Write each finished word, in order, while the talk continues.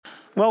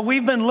Well,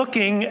 we've been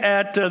looking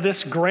at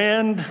this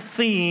grand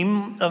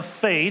theme of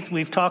faith.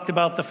 We've talked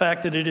about the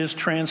fact that it is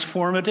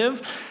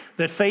transformative,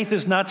 that faith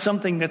is not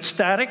something that's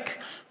static,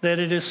 that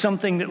it is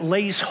something that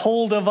lays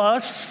hold of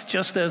us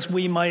just as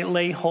we might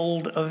lay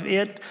hold of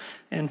it.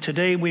 And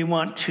today we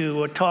want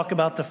to talk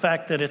about the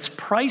fact that it's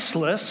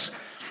priceless.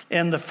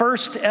 And the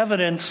first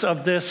evidence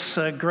of this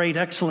great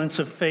excellence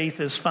of faith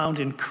is found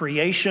in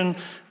creation,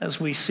 as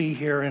we see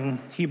here in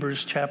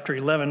Hebrews chapter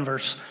 11,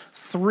 verse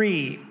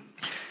 3.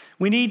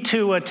 We need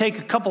to take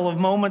a couple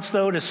of moments,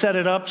 though, to set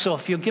it up. So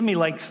if you'll give me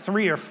like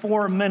 3 or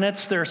 4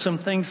 minutes, there are some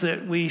things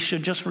that we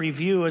should just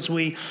review as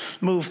we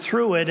move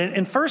through it.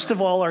 And first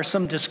of all are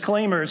some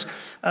disclaimers.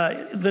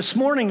 This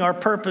morning, our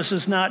purpose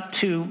is not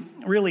to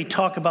really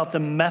talk about the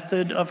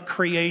method of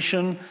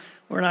creation.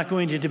 We're not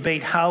going to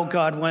debate how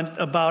God went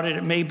about it.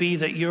 It may be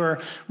that you're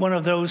one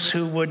of those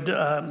who would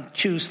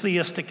choose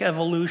theistic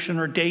evolution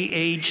or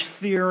day-age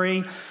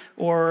theory,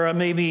 or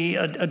maybe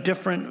a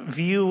different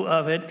view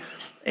of it.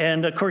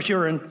 And of course,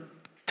 you're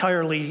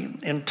entirely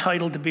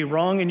entitled to be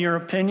wrong in your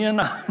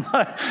opinion.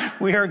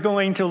 We are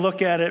going to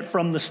look at it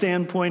from the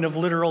standpoint of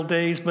literal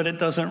days, but it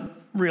doesn't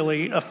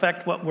really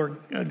affect what we're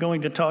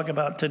going to talk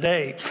about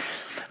today.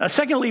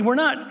 Secondly, we're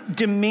not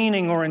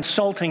demeaning or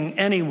insulting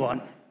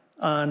anyone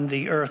on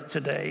the earth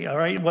today, all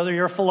right? Whether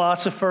you're a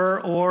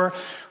philosopher or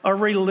a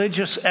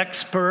religious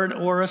expert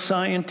or a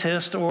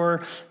scientist,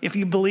 or if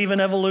you believe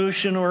in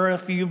evolution, or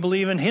if you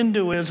believe in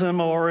Hinduism,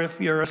 or if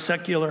you're a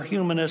secular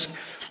humanist,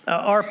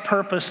 our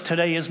purpose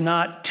today is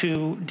not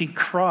to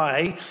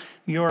decry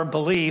your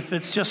belief.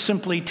 It's just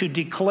simply to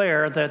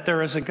declare that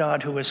there is a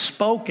God who has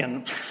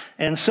spoken.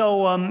 And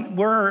so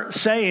we're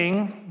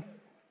saying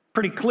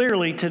pretty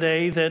clearly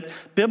today that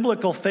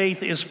biblical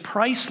faith is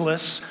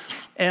priceless.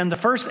 And the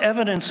first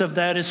evidence of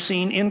that is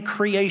seen in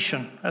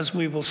creation, as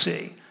we will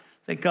see,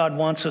 that God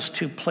wants us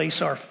to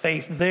place our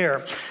faith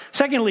there.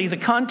 Secondly, the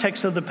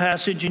context of the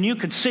passage, and you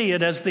could see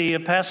it as the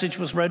passage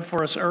was read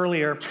for us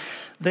earlier,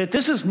 that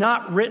this is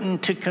not written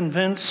to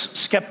convince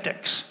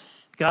skeptics.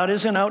 God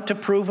isn't out to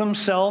prove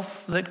himself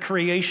that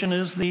creation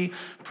is the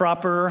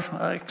proper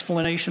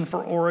explanation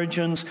for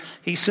origins.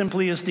 He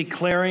simply is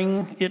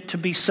declaring it to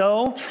be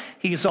so.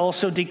 He's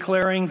also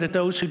declaring that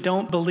those who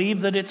don't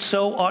believe that it's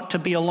so ought to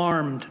be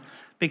alarmed,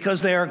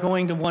 because they are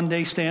going to one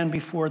day stand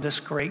before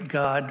this great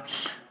God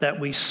that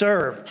we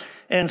serve.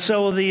 And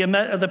so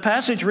the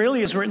passage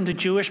really is written to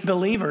Jewish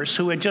believers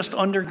who had just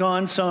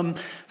undergone some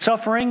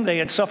suffering. They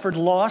had suffered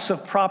loss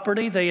of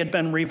property. They had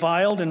been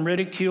reviled and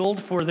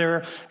ridiculed for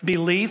their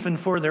belief and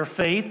for their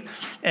faith.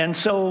 And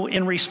so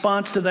in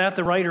response to that,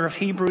 the writer of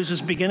Hebrews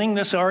is beginning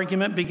this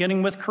argument,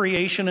 beginning with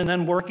creation, and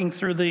then working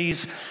through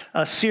these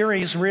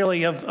series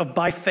really of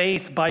by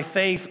faith, by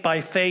faith,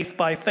 by faith,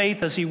 by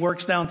faith, as he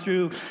works down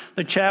through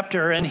the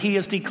chapter. And he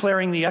is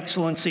declaring the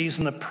excellencies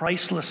and the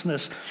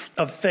pricelessness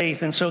of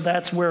faith. And so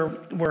that's where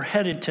we're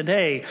headed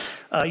today.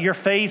 Your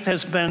faith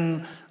has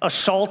been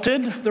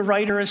assaulted, the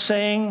writer is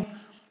saying,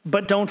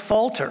 but don't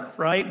falter,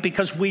 right?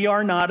 Because we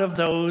are not of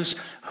those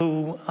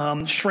who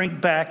shrink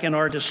back and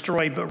are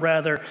destroyed, but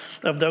rather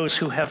of those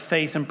who have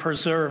faith and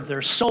preserve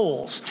their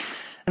souls.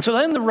 And so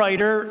then the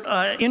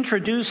writer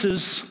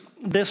introduces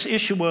this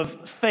issue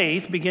of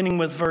faith, beginning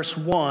with verse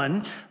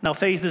 1. Now,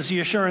 faith is the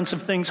assurance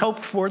of things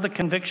hoped for, the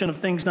conviction of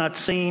things not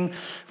seen.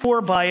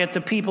 For by it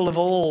the people of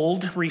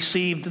old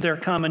received their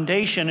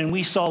commendation. And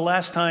we saw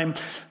last time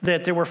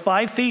that there were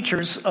 5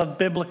 features of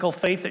biblical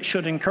faith that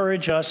should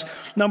encourage us.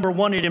 Number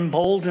 1, it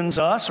emboldens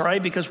us,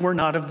 right? Because we're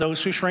not of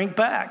those who shrink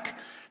back.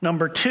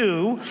 Number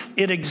 2,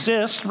 it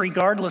exists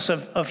regardless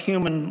of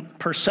human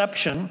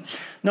perception.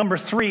 Number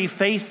 3,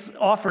 faith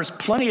offers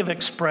plenty of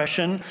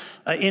expression.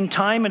 In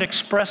time, it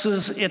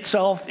expresses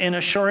itself in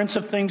assurance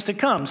of things to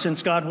come.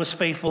 Since God was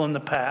faithful in the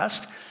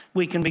past,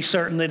 we can be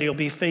certain that he'll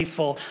be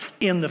faithful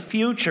in the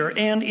future,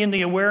 and in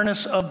the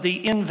awareness of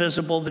the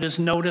invisible that is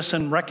noticed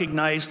and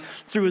recognized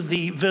through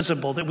the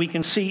visible, that we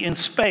can see in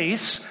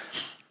space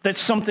that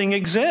something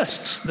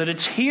exists, that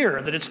it's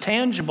here, that it's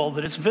tangible,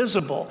 that it's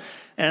visible,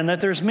 and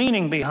that there's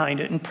meaning behind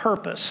it and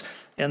purpose.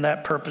 And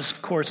that purpose,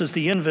 of course, is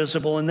the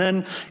invisible. And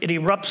then it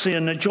erupts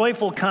in a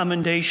joyful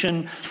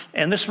commendation.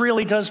 And this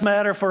really does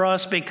matter for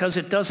us because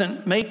it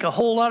doesn't make a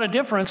whole lot of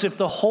difference if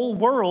the whole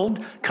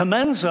world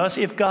commends us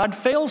if God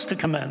fails to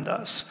commend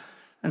us.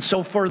 And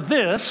so for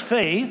this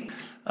faith,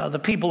 the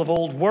people of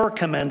old were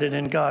commended,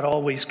 and God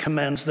always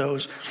commends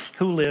those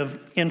who live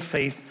in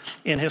faith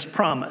in his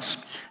promise.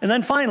 And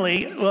then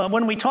finally,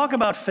 when we talk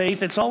about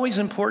faith, it's always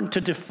important to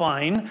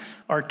define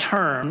our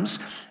terms.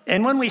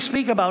 And when we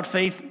speak about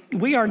faith,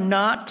 we are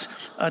not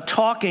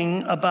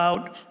talking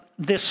about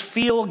this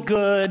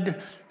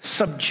feel-good,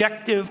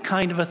 subjective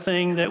kind of a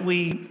thing that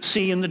we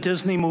see in the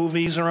Disney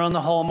movies or on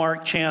the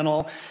Hallmark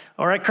Channel,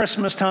 Or at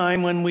Christmas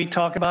time when we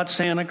talk about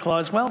Santa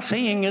Claus, well,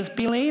 seeing is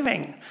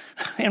believing,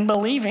 and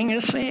believing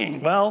is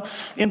seeing. Well,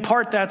 in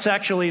part, that's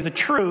actually the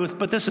truth,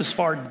 but this is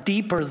far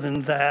deeper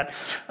than that.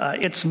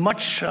 It's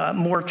much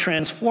more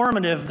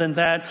transformative than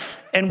that,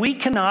 and we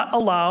cannot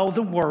allow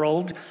the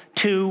world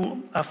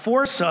to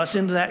force us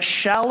into that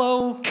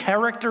shallow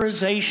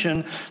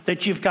characterization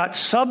that you've got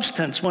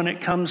substance when it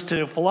comes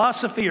to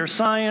philosophy or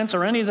science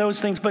or any of those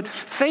things, but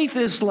faith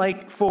is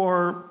like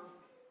for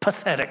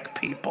pathetic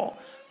people.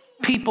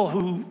 People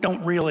who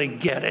don't really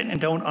get it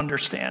and don't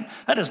understand.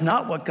 That is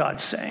not what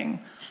God's saying.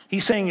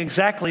 He's saying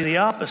exactly the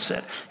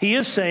opposite. He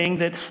is saying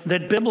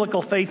that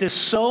biblical faith is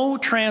so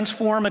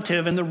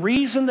transformative, and the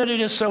reason that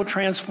it is so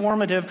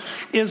transformative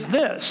is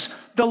this: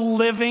 the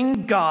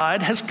living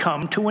God has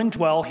come to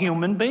indwell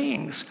human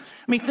beings.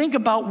 I mean, think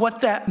about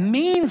what that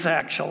means,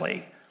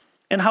 actually,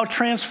 and how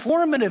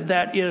transformative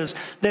that is,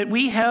 that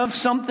we have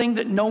something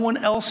that no one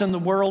else in the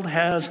world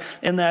has,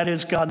 and that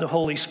is God the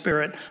Holy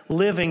Spirit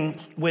living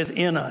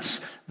within us.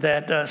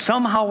 That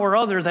somehow or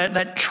other,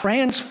 that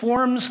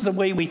transforms the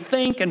way we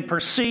think and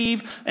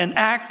perceive and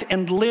act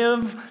and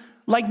live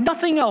like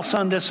nothing else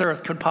on this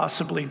earth could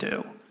possibly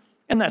do.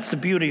 And that's the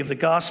beauty of the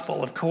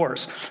gospel, of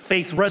course.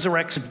 Faith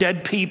resurrects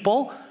dead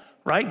people,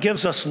 right?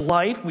 Gives us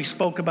life. We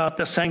sang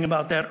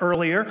about that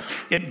earlier.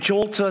 It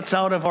jolts us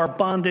out of our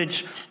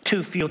bondage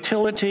to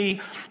futility,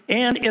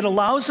 and it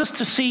allows us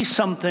to see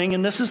something,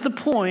 and this is the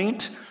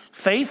point.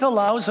 Faith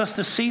allows us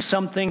to see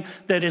something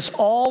that is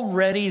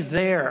already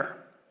there.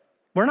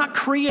 We're not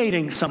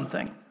creating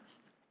something.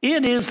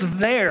 It is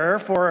there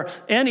for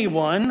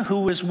anyone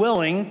who is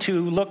willing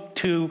to look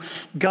to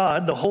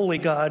God, the holy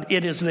God.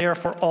 It is there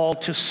for all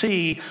to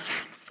see.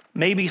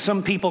 Maybe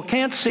some people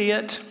can't see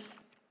it.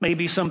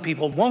 Maybe some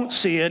people won't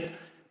see it,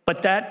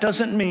 but that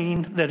doesn't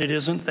mean that it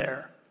isn't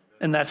there.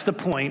 And that's the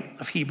point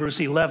of Hebrews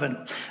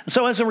 11.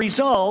 So as a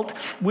result,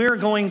 we're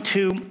going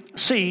to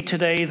see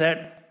today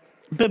that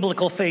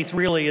biblical faith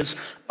really is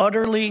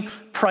utterly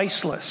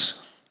priceless.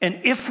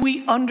 And if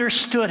we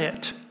understood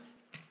it,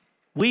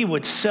 we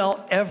would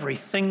sell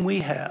everything we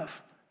have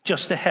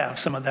just to have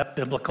some of that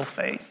biblical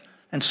faith.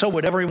 And so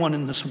would everyone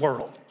in this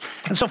world.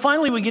 And so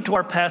finally we get to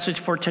our passage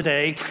for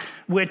today,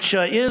 which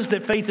is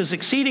that faith is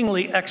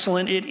exceedingly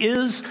excellent. It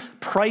is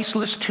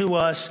priceless to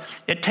us.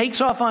 It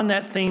takes off on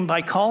that theme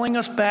by calling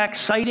us back,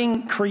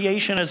 citing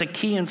creation as a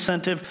key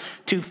incentive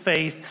to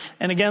faith.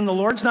 And again, the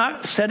Lord's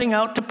not setting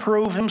out to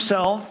prove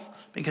himself,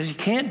 because he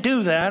can't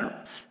do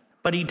that.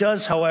 But he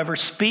does, however,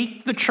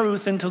 speak the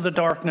truth into the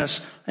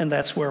darkness, and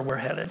that's where we're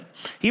headed.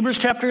 Hebrews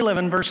chapter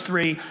 11, verse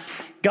 3,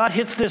 God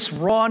hits this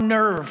raw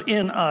nerve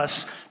in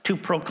us to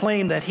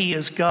proclaim that he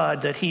is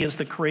God, that he is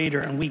the creator,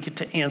 and we get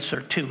to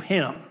answer to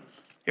him.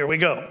 Here we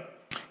go.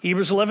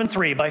 Hebrews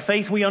 11:3, by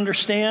faith we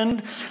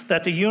understand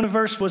that the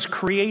universe was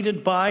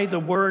created by the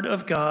word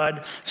of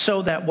God,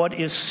 so that what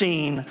is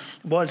seen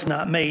was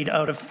not made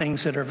out of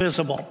things that are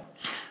visible.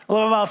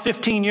 Well, about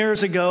 15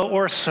 years ago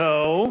or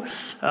so,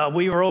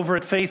 we were over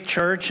at Faith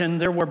Church, and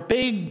there were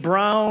big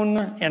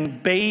brown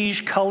and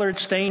beige colored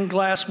stained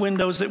glass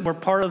windows that were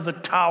part of the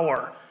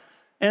tower.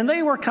 And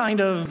they were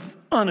kind of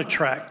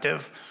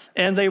unattractive,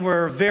 and they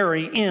were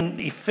very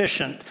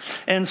inefficient.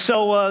 And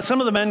so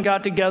some of the men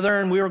got together,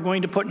 and we were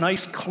going to put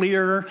nice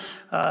clear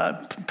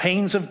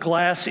panes of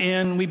glass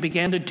in. We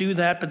began to do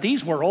that, but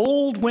these were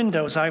old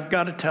windows, I've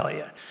got to tell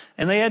you.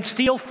 And they had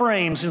steel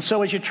frames, and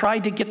so as you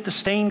tried to get the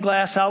stained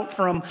glass out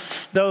from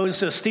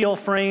those steel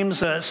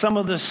frames, some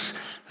of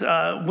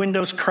the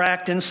windows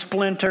cracked and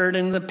splintered,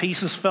 and the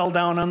pieces fell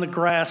down on the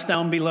grass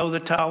down below the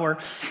tower,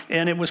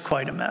 and it was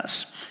quite a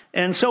mess.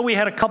 And so we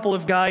had a couple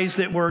of guys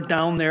that were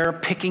down there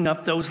picking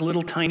up those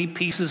little tiny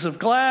pieces of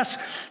glass,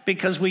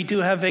 because we do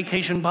have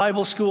Vacation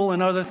Bible School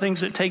and other things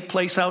that take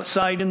place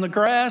outside in the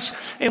grass,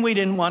 and we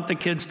didn't want the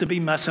kids to be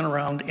messing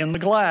around in the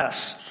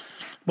glass.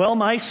 Well,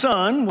 my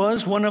son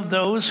was one of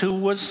those who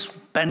was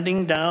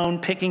bending down,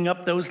 picking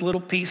up those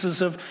little pieces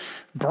of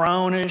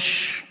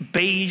brownish,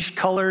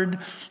 beige-colored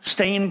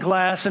stained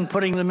glass and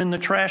putting them in the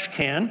trash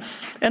can.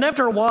 And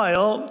after a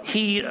while,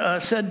 he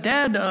said,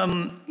 Dad,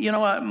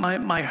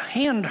 my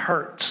hand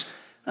hurts.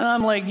 And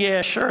I'm like,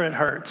 yeah, sure it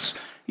hurts.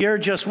 You're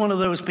just one of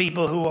those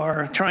people who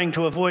are trying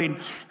to avoid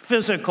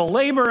physical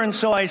labor. And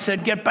so I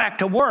said, get back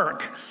to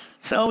work.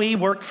 So he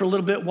worked for a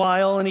little bit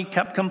while, and he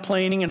kept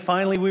complaining, and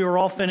finally we were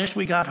all finished.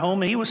 We got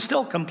home, and he was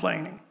still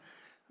complaining.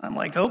 I'm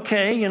like,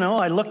 okay,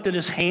 I looked at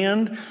his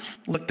hand,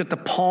 looked at the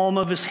palm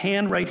of his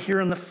hand right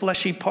here in the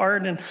fleshy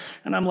part, and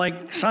I'm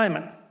like,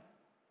 Simon,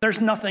 there's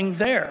nothing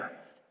there.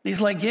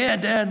 He's like, yeah,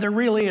 Dad, there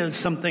really is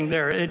something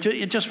there.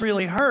 It just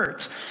really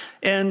hurts.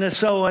 And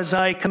so as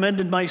I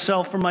commended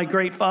myself for my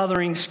great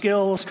fathering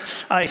skills,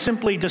 I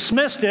simply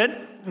dismissed it,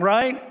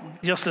 right?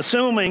 Just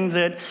assuming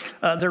that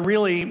there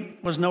really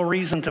was no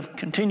reason to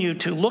continue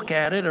to look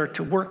at it or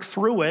to work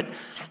through it.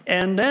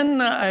 And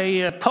then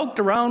I poked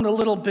around a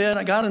little bit.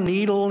 I got a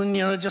needle,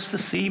 and just to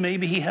see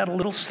maybe he had a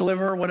little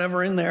sliver or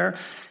whatever in there.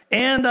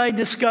 And I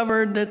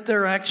discovered that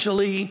there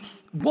actually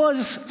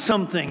was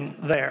something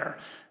there.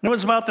 It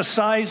was about the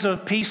size of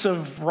a piece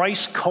of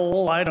rice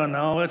coal. I don't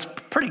know. It's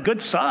pretty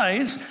good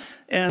size.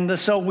 And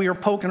so we were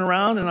poking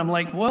around, and I'm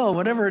like, whoa,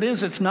 whatever it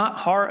is, it's not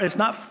hard. It's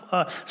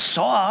not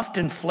soft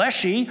and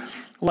fleshy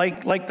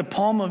like the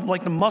palm of,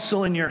 like the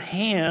muscle in your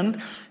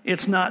hand.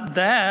 It's not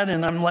that.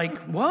 And I'm like,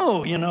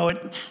 whoa,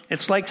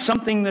 it's like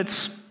something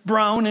that's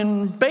brown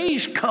and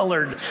beige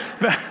colored,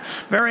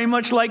 very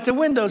much like the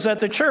windows at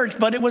the church.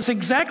 But it was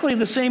exactly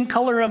the same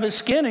color of his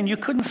skin, and you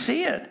couldn't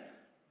see it.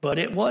 But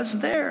it was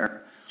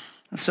there.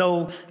 And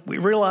so we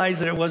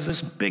realized that it was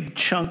this big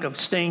chunk of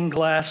stained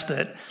glass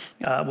that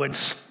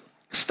was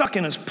stuck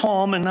in his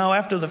palm. And now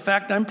after the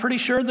fact, I'm pretty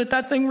sure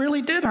that thing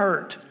really did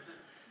hurt.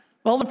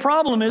 Well, the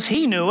problem is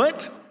he knew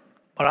it,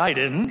 but I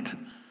didn't.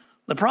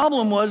 The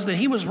problem was that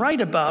he was right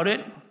about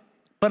it,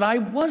 but I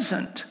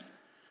wasn't.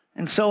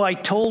 And so I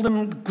told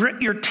him,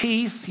 grit your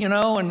teeth,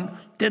 and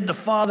did the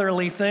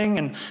fatherly thing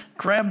and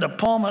grabbed the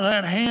palm of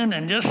that hand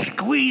and just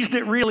squeezed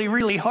it really,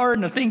 really hard.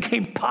 And the thing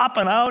came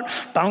popping out,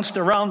 bounced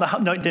around the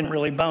house. No, it didn't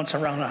really bounce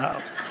around the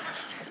house.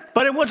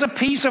 But it was a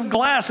piece of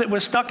glass that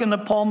was stuck in the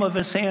palm of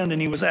his hand,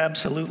 and he was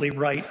absolutely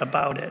right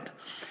about it.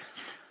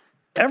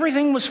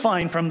 Everything was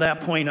fine from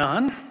that point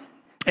on,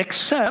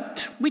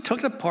 except we took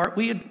it apart.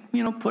 We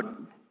had, put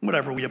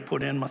whatever you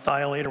put in,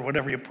 methylate or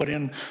whatever you put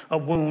in a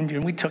wound,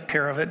 and we took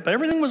care of it. But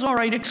everything was all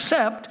right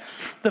except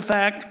the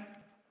fact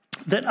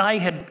that I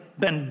had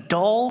been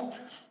dull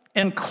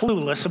and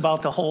clueless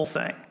about the whole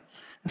thing.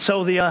 And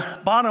so the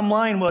bottom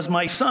line was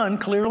my son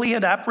clearly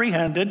had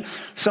apprehended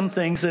some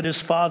things that his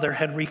father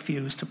had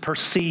refused to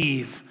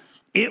perceive.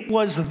 It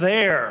was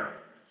there.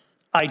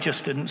 I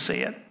just didn't see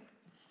it.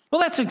 Well,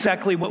 that's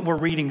exactly what we're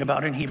reading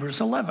about in Hebrews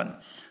 11.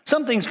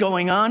 Something's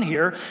going on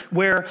here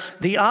where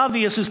the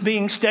obvious is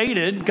being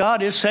stated.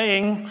 God is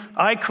saying,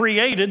 I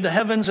created the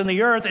heavens and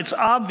the earth. It's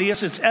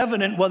obvious, it's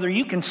evident. Whether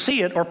you can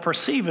see it or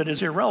perceive it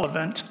is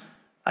irrelevant.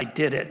 I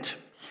did it.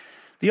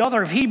 The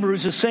author of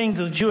Hebrews is saying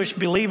to the Jewish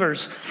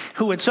believers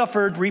who had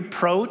suffered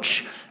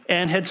reproach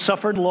and had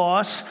suffered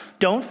loss,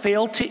 don't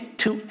fail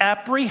to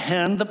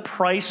apprehend the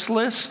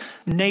priceless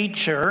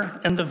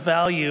nature and the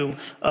value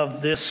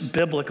of this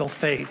biblical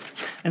faith.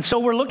 And so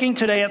we're looking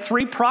today at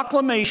 3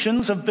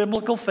 proclamations of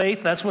biblical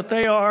faith. That's what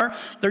they are.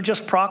 They're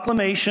just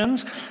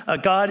proclamations.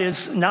 God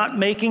is not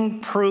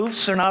making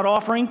proofs or not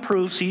offering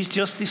proofs. He's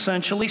just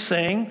essentially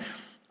saying,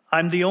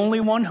 I'm the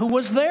only one who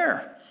was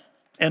there,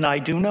 and I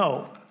do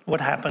know what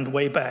happened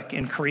way back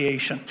in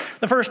creation.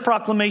 The first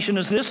proclamation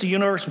is this: the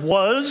universe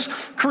was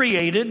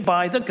created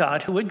by the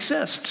God who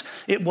exists.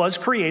 It was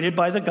created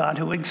by the God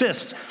who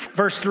exists.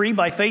 Verse 3,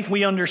 by faith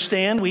we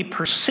understand, we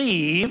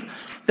perceive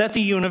that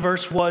the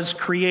universe was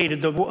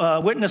created.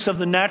 The witness of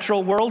the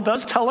natural world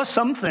does tell us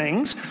some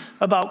things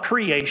about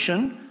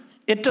creation.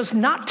 It does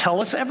not tell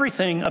us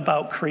everything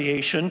about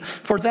creation.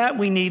 For that,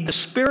 we need the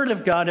Spirit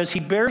of God as He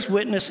bears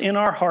witness in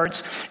our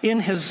hearts,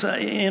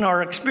 in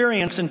our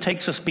experience, and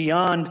takes us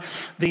beyond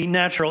the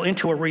natural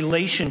into a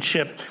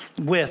relationship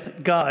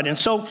with God. And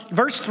so,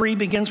 verse 3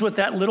 begins with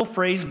that little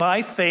phrase,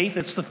 by faith.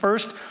 It's the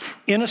first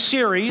in a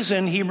series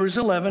in Hebrews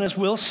 11, as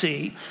we'll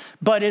see.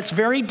 But it's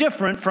very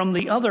different from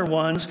the other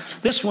ones.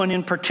 This one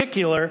in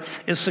particular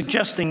is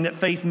suggesting that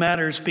faith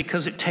matters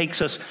because it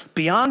takes us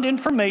beyond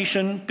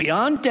information,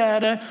 beyond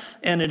data,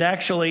 and it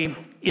actually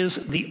is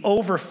the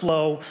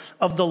overflow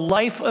of the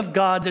life of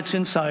God that's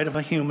inside of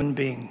a human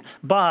being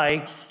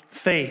by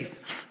faith.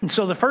 And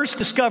so the first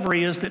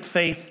discovery is that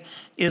faith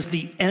is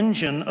the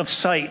engine of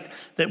sight.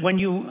 That when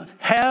you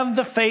have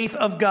the faith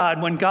of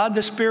God, when God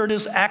the Spirit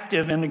is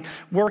active and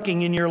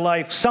working in your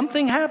life,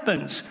 something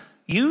happens.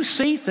 You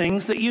see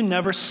things that you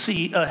never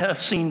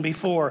have seen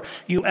before.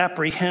 You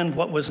apprehend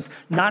what was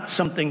not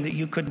something that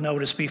you could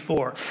notice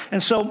before.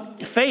 And so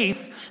faith,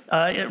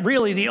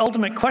 really the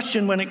ultimate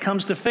question when it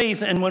comes to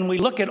faith, and when we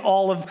look at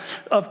all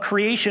of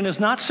creation,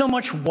 is not so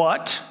much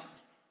what,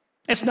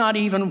 it's not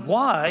even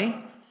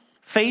why.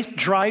 Faith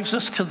drives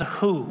us to the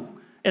who.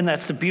 And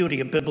that's the beauty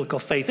of biblical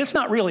faith. It's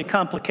not really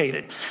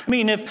complicated. I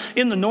mean, if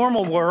in the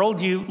normal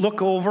world you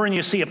look over and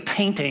you see a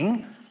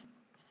painting,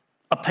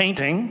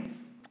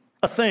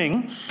 a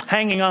thing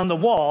hanging on the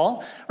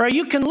wall, right?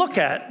 You can look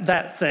at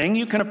that thing,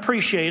 you can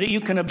appreciate it, you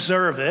can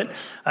observe it,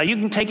 you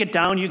can take it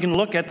down, you can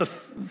look at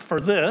for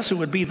this, it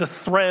would be the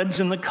threads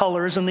and the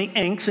colors and the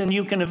inks, and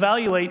you can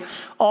evaluate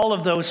all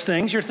of those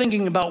things. You're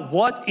thinking about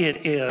what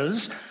it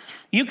is.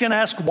 You can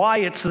ask why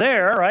it's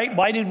there, right?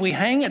 Why did we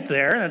hang it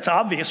there? It's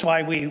obvious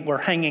why we were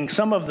hanging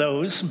some of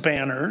those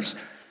banners.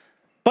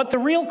 But the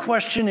real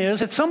question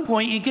is, at some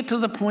point you get to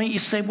the point you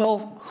say,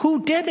 well,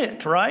 who did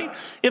it, right?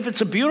 If it's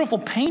a beautiful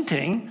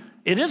painting,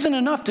 it isn't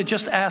enough to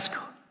just ask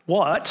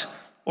what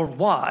or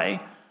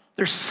why.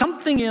 There's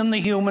something in the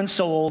human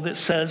soul that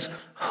says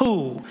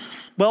who.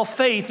 Well,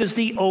 faith is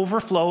the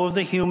overflow of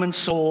the human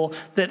soul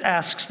that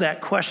asks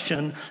that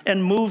question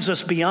and moves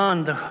us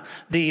beyond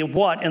the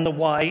what and the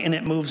why, and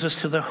it moves us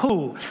to the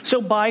who. So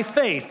by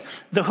faith,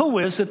 the who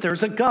is that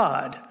there's a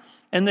God.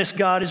 And this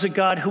God is a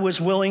God who is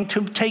willing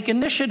to take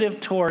initiative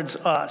towards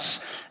us.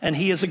 And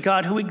he is a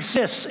God who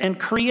exists and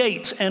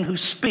creates and who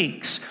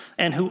speaks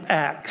and who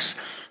acts.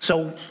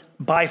 So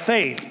by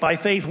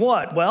faith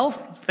what?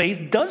 Well,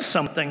 faith does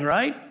something,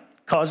 right?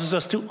 Causes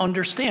us to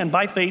understand.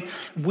 By faith,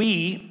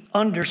 we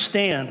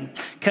understand.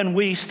 Ken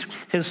Wiest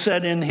has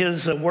said in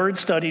his word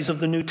studies of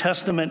the New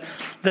Testament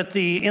that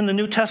in the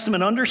New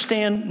Testament,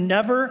 understand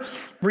never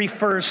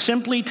refers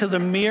simply to the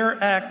mere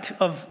act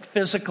of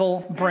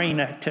physical brain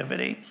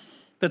activity.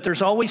 That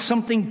there's always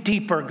something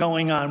deeper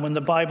going on when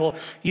the Bible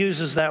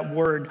uses that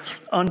word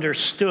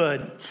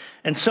understood.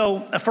 And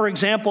so, for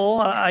example,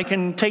 I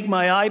can take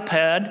my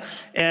iPad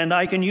and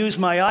I can use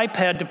my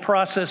iPad to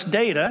process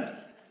data,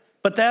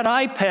 but that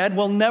iPad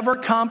will never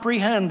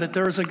comprehend that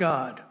there is a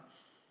God.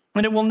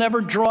 And it will never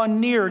draw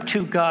near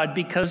to God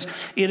because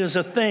it is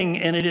a thing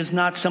and it is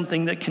not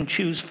something that can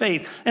choose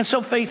faith. And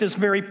so faith is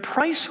very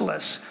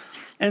priceless.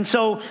 And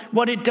so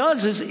what it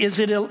does is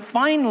it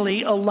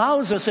finally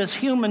allows us as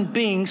human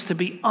beings to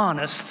be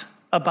honest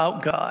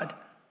about God.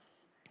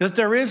 That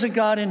there is a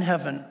God in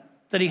heaven,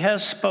 that he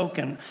has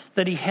spoken,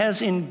 that he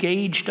has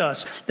engaged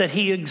us, that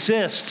he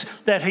exists,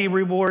 that he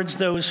rewards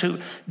those who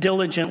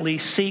diligently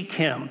seek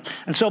him.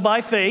 And so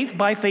by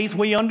faith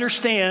we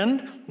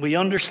understand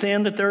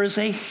that there is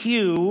a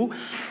who.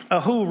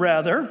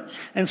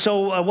 And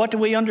so what do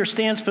we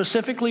understand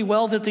specifically?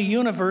 Well, that the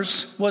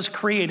universe was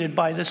created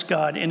by this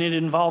God, and it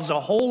involves a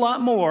whole lot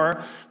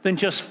more than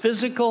just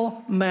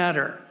physical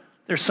matter.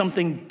 There's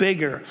something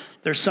bigger.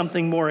 There's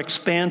something more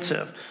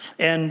expansive.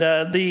 And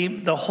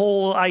the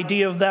whole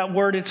idea of that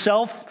word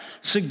itself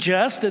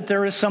suggests that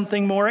there is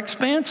something more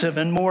expansive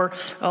and more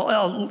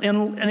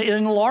it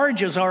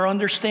enlarges our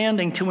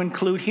understanding to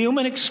include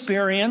human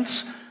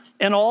experience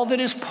and all that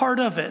is part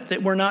of it,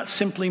 that we're not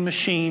simply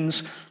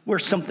machines. We're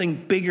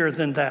something bigger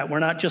than that. We're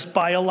not just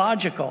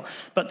biological,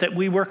 but that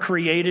we were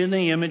created in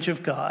the image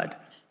of God,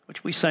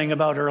 which we sang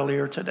about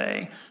earlier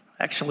today.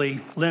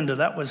 Actually, Linda,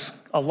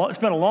 it's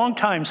been a long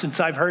time since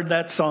I've heard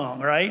that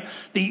song, right?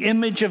 The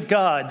image of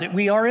God, that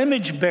we are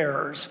image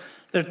bearers,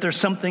 that there's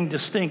something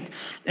distinct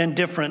and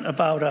different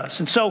about us.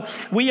 And so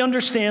we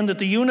understand that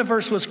the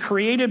universe was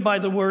created by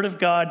the Word of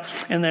God,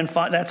 and then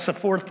that's the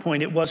fourth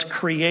point, it was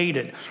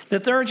created.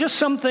 That there are just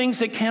some things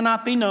that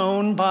cannot be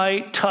known by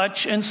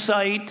touch and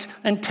sight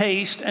and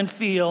taste and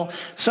feel.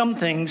 Some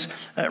things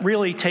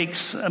really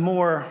takes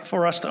more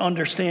for us to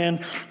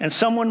understand. And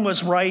someone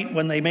was right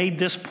when they made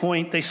this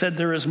point. They said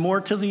there is more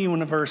to the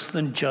universe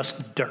than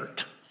just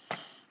dirt.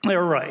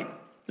 They're right.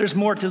 There's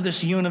more to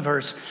this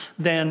universe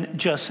than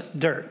just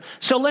dirt.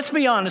 So let's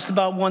be honest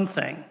about one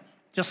thing.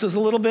 Just as a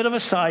little bit of a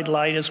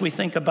sidelight as we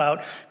think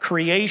about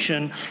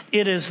creation,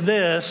 it is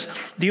this: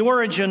 the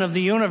origin of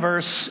the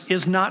universe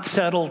is not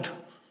settled.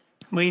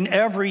 I mean,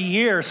 every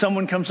year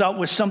someone comes out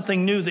with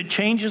something new that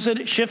changes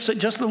it, shifts it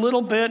just a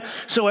little bit.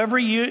 So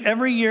every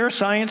year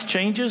science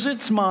changes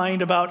its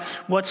mind about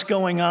what's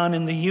going on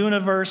in the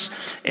universe,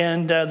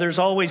 and there's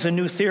always a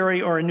new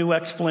theory or a new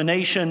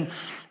explanation.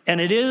 And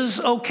it is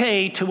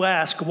okay to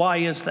ask, why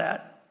is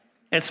that?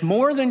 It's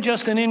more than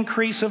just an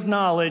increase of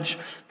knowledge.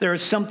 There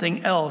is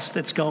something else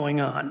that's going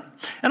on.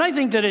 And I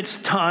think that it's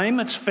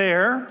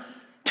fair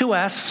to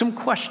ask some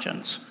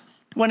questions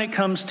when it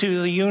comes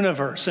to the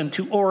universe and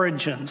to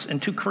origins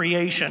and to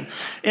creation.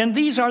 And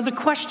these are the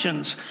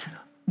questions.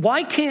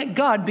 Why can't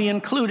God be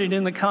included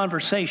in the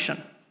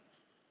conversation?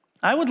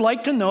 I would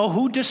like to know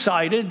who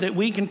decided that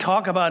we can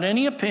talk about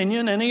any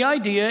opinion, any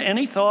idea,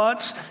 any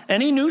thoughts,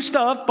 any new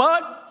stuff,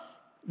 but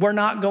we're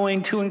not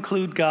going to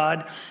include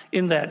God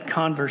in that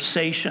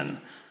conversation.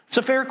 It's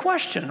a fair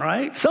question,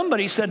 right?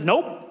 Somebody said,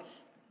 nope,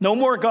 no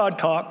more God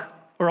talk.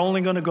 We're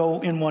only going to go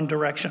in one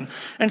direction.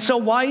 And so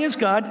why is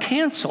God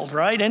canceled,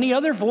 right? Any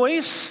other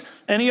voice,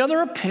 any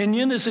other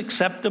opinion is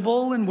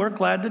acceptable, and we're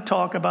glad to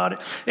talk about it,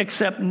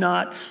 except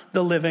not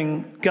the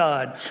living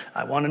God.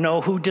 I want to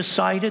know who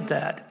decided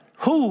that.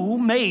 Who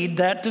made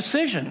that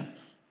decision?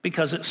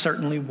 Because it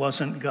certainly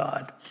wasn't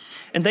God.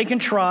 And they can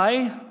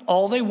try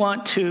all they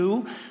want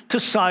to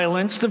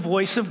silence the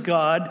voice of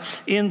God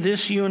in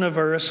this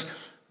universe,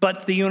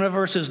 but the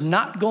universe is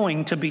not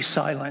going to be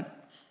silent.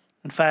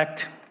 In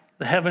fact,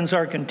 the heavens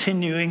are going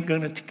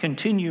to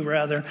continue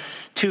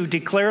to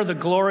declare the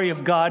glory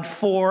of God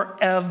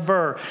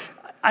forever.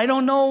 I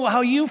don't know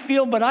how you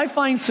feel, but I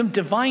find some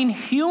divine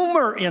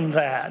humor in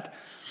that.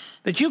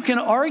 That you can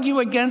argue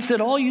against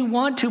it all you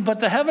want to, but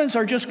the heavens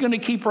are just going to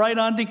keep right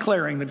on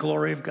declaring the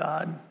glory of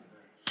God.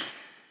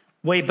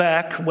 Way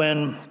back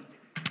when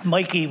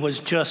Mikey was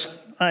just,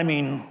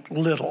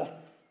 little,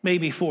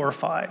 maybe 4 or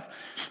 5.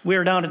 We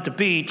were down at the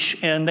beach,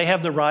 and they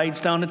have the rides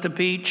down at the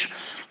beach.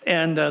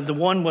 And the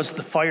one was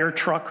the fire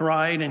truck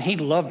ride, and he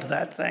loved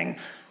that thing.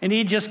 And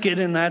he'd just get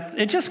in that.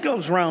 It just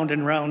goes round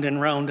and round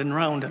and round and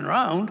round and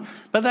round.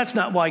 But that's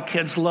not why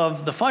kids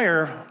love the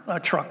fire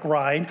truck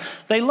ride.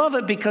 They love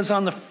it because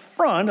on the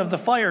front of the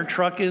fire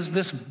truck is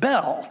this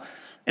bell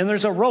And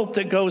there's a rope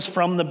that goes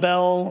from the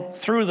bell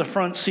through the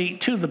front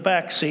seat to the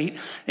back seat.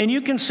 And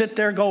you can sit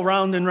there, go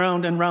round and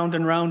round and round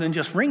and round and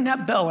just ring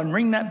that bell and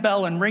ring that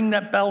bell and ring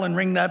that bell and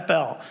ring that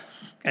bell.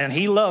 And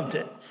he loved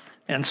it.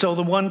 And so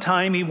the one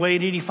time he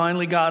waited, he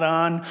finally got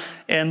on,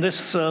 and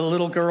this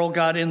little girl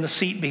got in the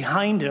seat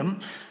behind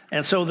him.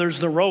 And so there's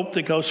the rope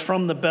that goes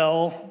from the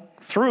bell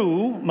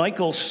through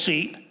Michael's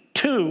seat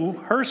to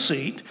her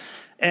seat,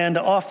 and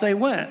off they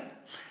went.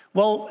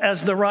 Well,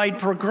 as the ride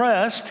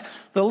progressed,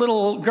 the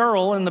little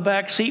girl in the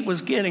back seat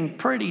was getting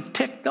pretty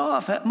ticked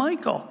off at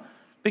Michael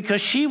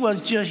because she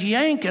was just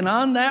yanking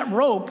on that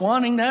rope,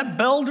 wanting that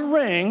bell to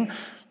ring,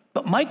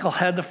 but Michael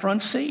had the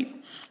front seat.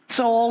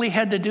 So all he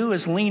had to do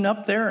is lean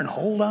up there and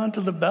hold on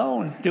to the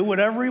bell and do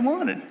whatever he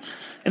wanted.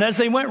 And as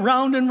they went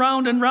round and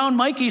round and round,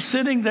 Mikey's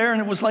sitting there,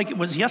 and it was like it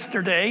was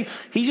yesterday.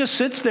 He just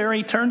sits there,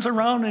 he turns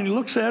around, and he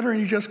looks at her,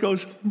 and he just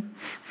goes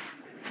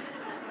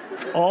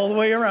all the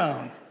way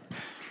around.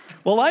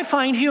 Well, I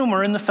find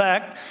humor in the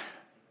fact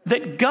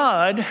that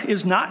God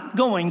is not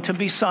going to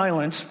be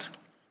silenced,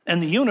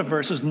 and the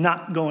universe is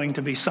not going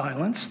to be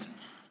silenced.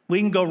 We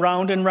can go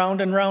round and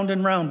round and round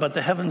and round, but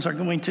the heavens are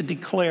going to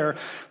declare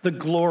the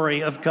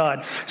glory of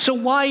God. So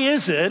why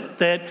is it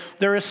that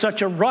there is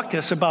such a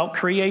ruckus about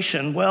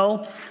creation?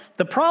 Well,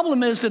 the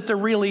problem is that there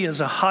really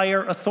is a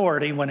higher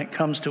authority when it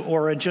comes to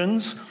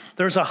origins.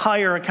 There's a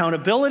higher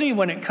accountability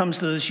when it comes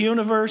to this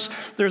universe.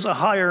 There's a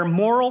higher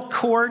moral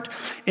court,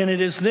 and it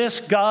is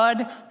this: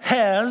 God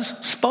has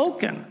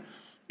spoken.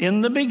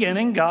 In the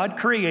beginning, God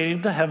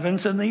created the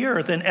heavens and the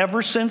earth. And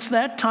ever since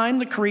that time,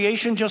 the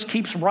creation just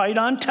keeps right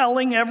on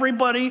telling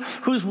everybody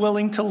who's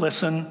willing to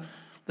listen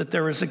that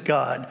there is a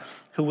God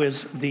who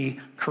is the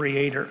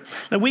creator.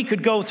 Now, we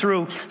could go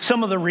through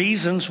some of the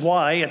reasons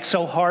why it's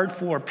so hard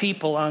for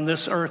people on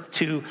this earth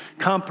to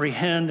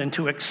comprehend and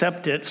to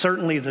accept it.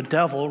 Certainly the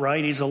devil,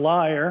 right? He's a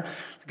liar.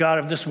 The God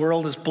of this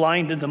world has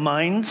blinded the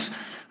minds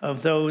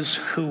of those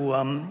who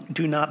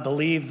do not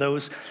believe,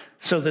 those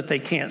so that they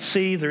can't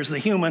see. There's the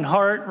human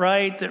heart,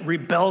 right, that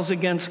rebels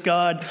against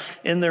God,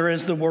 and there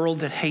is the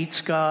world that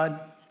hates God,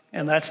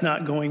 and that's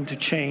not going to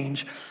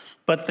change.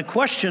 But the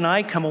question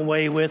I come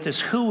away with is,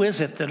 who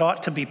is it that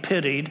ought to be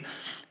pitied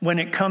when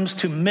it comes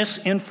to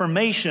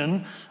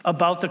misinformation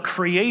about the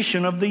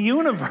creation of the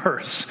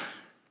universe?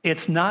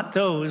 It's not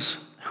those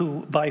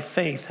who by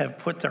faith have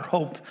put their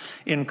hope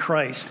in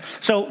Christ.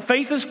 So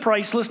faith is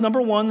priceless.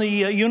 Number one, the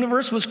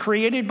universe was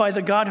created by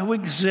the God who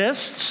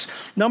exists.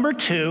 Number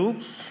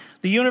two,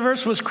 the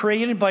universe was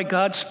created by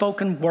God's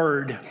spoken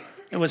word.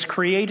 It was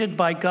created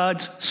by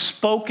God's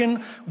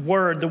spoken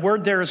word. The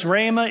word there is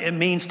rhema. It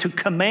means to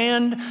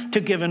command, to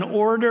give an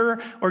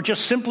order, or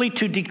just simply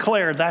to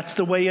declare. That's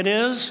the way it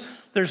is.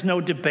 There's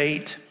no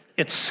debate.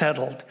 It's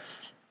settled.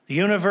 The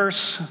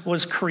universe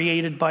was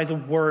created by the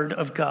word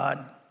of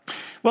God.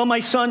 Well, my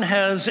son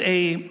has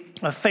a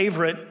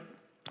favorite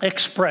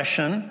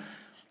expression.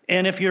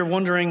 And if you're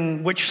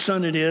wondering which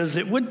son it is,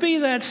 it would be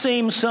that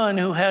same son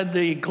who had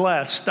the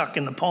glass stuck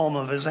in the palm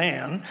of his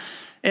hand.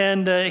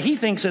 And he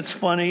thinks it's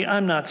funny.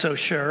 I'm not so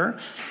sure.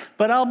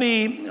 But I'll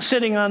be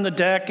sitting on the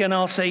deck and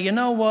I'll say, you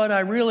know what?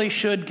 I really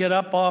should get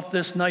up off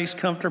this nice,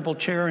 comfortable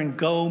chair and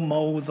go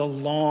mow the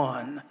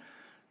lawn.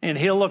 And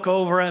he'll look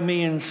over at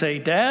me and say,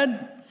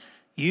 Dad,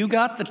 you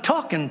got the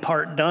talking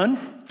part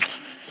done.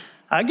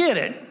 I get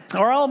it.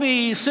 Or I'll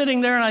be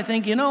sitting there and I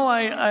think, you know,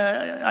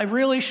 I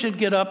really should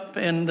get up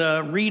and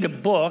read a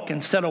book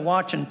instead of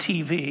watching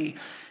TV.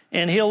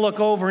 And he'll look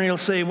over and he'll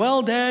say,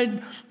 well,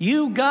 Dad,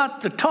 you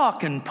got the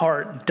talking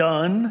part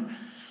done.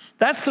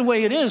 That's the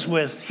way it is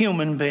with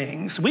human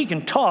beings. We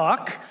can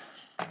talk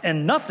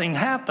and nothing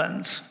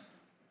happens,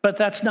 but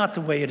that's not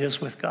the way it is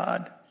with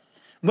God.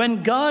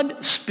 When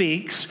God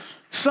speaks,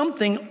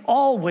 something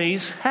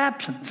always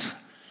happens.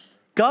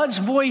 God's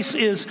voice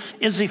is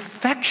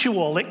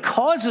effectual. It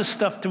causes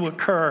stuff to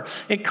occur.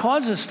 It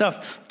causes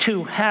stuff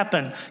to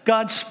happen.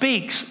 God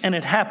speaks and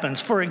it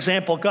happens. For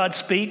example, God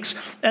speaks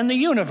and the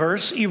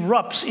universe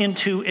erupts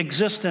into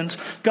existence.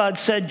 God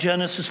said,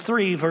 Genesis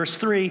 3, verse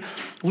 3,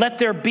 let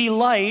there be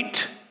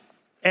light,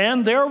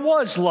 and there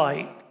was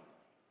light.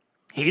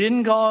 He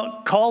didn't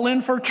call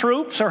in for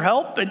troops or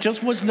help. It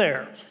just was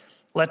there.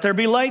 Let there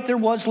be light, there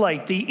was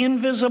light. The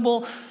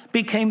invisible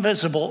became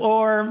visible.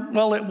 Or,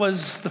 well, it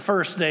was the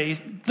first day.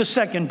 The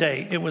second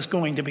day, it was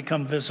going to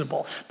become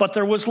visible. But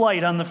there was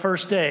light on the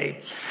first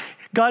day.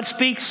 God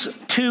speaks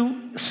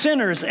to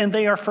sinners, and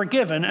they are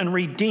forgiven and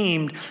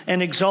redeemed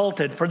and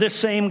exalted. For this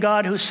same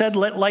God who said,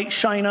 let light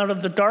shine out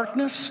of the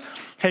darkness,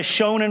 has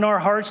shone in our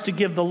hearts to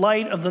give the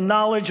light of the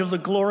knowledge of the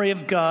glory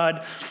of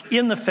God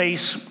in the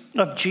face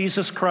of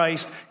Jesus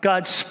Christ.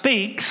 God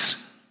speaks,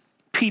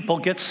 people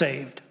get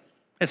saved.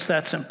 It's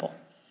that simple.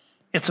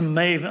 It's an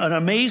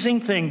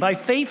amazing thing. By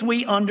faith,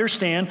 we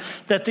understand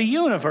that the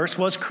universe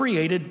was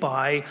created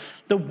by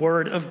the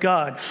Word of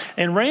God.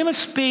 And Rhema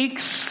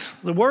speaks,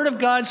 the Word of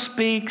God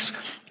speaks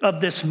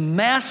of this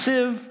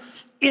massive,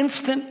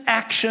 instant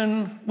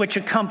action which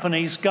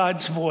accompanies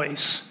God's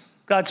voice.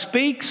 God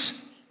speaks,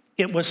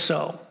 it was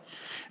so.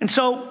 And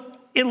so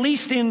at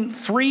least in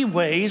three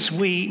ways,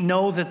 we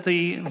know that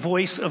the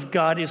voice of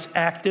God is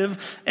active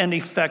and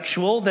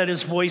effectual, that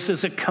his voice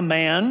is a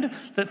command,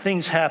 that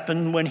things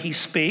happen when he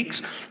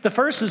speaks. The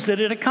first is that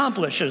it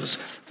accomplishes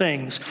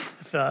things.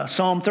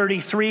 Psalm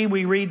 33,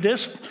 we read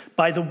this,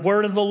 "By the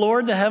word of the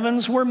Lord the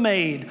heavens were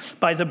made,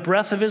 by the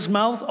breath of his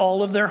mouth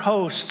all of their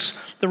hosts."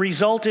 The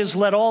result is,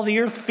 let all the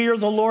earth fear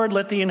the Lord,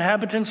 let the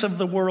inhabitants of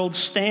the world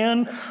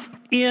stand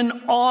in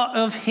awe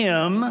of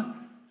him.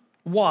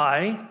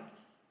 Why?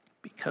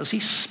 Because he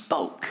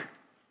spoke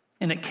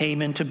and it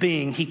came into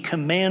being. He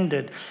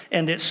commanded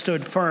and it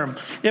stood firm.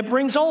 It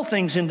brings all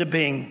things into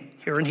being.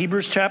 Here in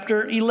Hebrews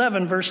chapter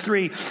 11, verse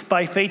 3,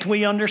 by faith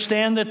we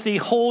understand that the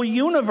whole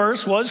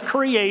universe was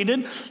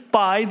created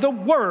by the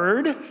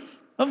word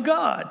of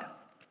God.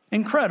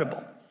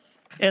 Incredible.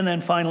 And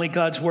then finally,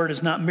 God's word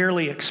is not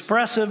merely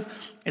expressive,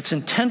 it's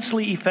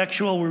intensely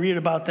effectual. We read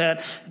about that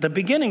at the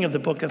beginning of the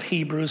book of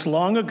Hebrews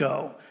long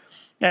ago.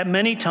 At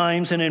many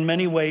times and in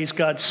many ways,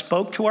 God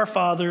spoke to our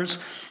fathers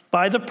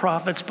by the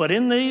prophets, but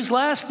in these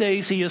last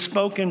days he has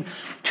spoken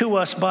to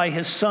us by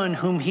his Son,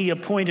 whom he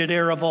appointed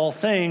heir of all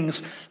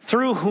things,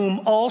 through whom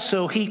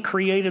also he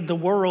created the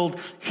world.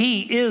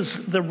 He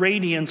is the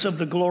radiance of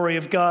the glory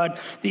of God,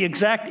 the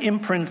exact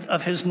imprint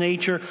of his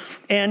nature,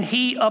 and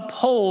he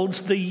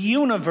upholds the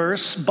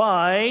universe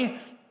by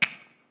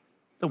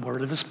the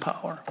word of his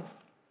power.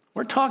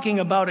 We're talking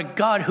about a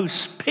God who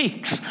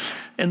speaks,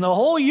 and the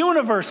whole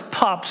universe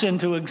pops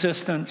into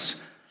existence.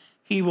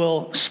 He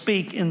will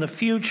speak in the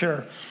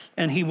future,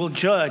 and he will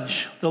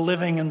judge the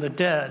living and the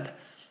dead.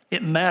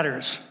 It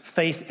matters.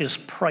 Faith is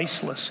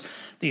priceless.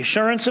 The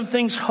assurance of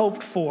things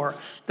hoped for,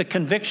 the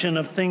conviction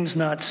of things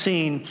not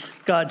seen.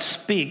 God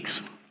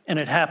speaks, and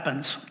it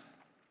happens.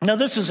 Now,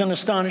 this is an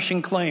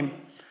astonishing claim.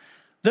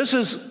 This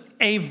is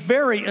a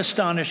very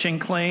astonishing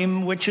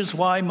claim, which is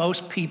why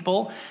most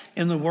people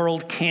in the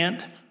world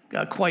can't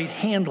quite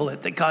handle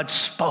it, that God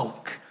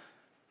spoke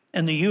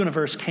and the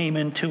universe came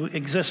into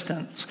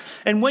existence.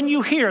 And when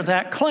you hear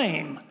that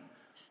claim,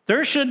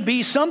 there should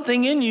be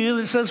something in you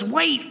that says,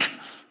 wait,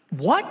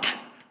 what?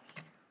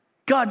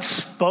 God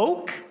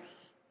spoke?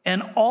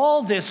 And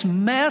all this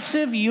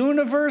massive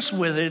universe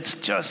with its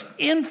just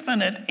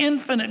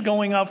infinite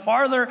going out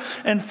farther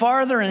and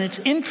farther, and its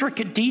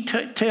intricate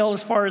detail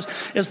as far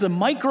as the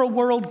micro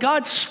world,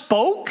 God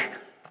spoke?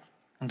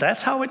 And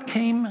that's how it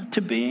came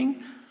to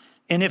being?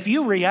 And if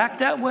you react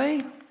that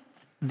way,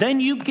 then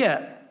you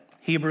get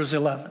Hebrews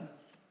 11.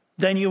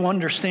 Then you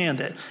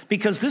understand it.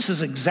 Because this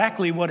is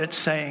exactly what it's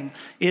saying.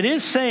 It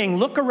is saying,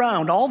 look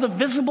around, all the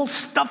visible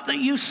stuff that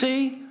you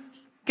see,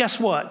 guess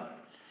what?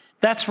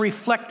 That's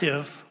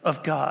reflective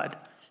of God.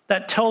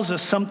 That tells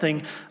us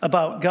something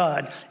about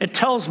God. It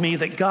tells me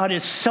that God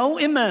is so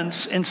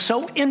immense and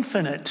so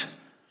infinite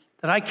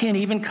that I can't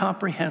even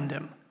comprehend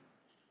him.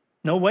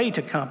 No way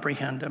to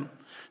comprehend him.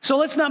 So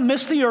let's not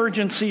miss the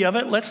urgency of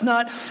it. Let's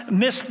not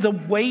miss the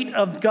weight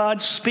of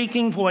God's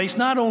speaking voice,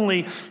 not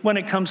only when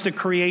it comes to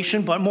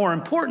creation, but more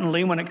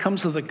importantly, when it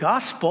comes to the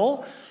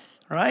gospel,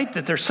 right?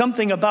 That there's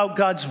something about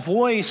God's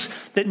voice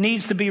that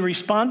needs to be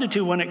responded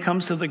to when it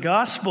comes to the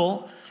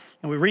gospel.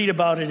 And we read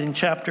about it in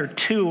chapter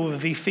 2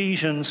 of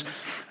Ephesians.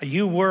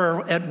 You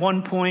were at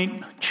one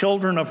point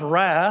children of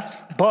wrath,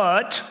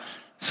 but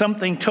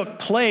something took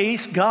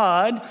place.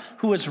 God,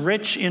 who is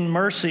rich in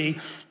mercy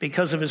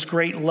because of his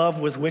great love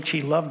with which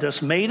he loved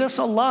us, made us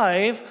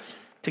alive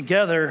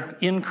together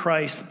in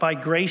Christ. By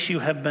grace you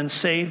have been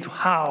saved.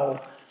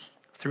 How?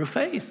 Through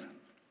faith.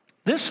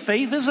 This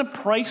faith is a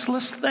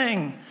priceless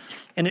thing.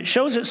 And it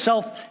shows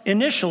itself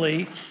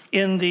initially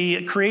in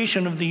the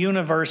creation of the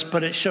universe,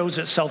 but it shows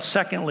itself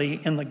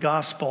secondly in the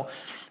gospel.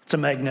 It's a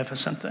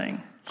magnificent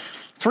thing.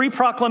 3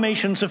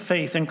 proclamations of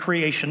faith in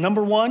creation.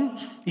 Number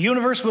 1, the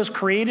universe was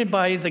created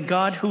by the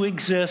God who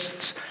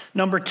exists.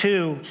 Number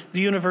 2, the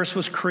universe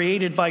was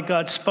created by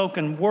God's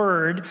spoken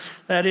word.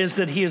 That is,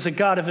 that he is a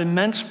God of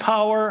immense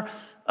power,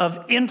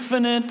 of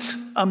infinite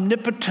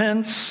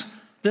omnipotence.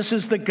 This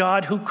is the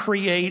God who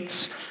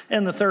creates.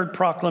 And the 3rd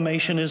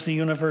proclamation is the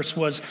universe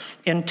was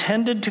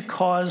intended to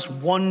cause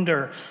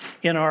wonder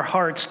in our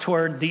hearts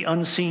toward the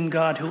unseen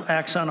God who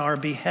acts on our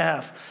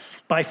behalf.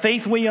 By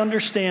faith, we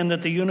understand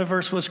that the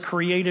universe was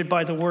created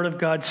by the word of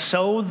God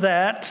so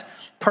that,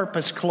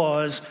 purpose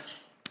clause,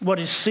 what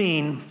is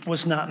seen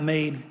was not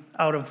made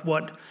out of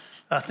what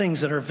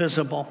things that are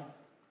visible.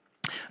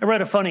 I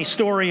read a funny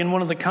story in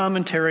one of the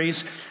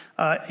commentaries.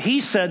 He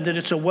said that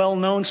it's a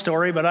well-known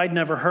story, but I'd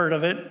never heard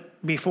of it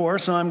before,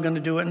 so I'm going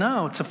to do it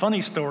now. It's a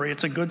funny story.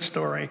 It's a good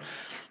story.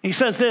 He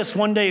says this: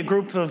 one day a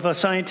group of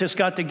scientists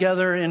got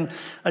together and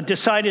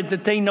decided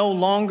that they no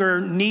longer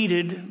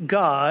needed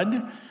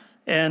God.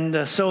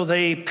 And so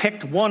they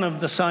picked one of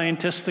the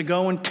scientists to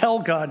go and tell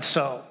God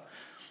so.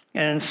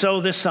 And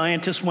so this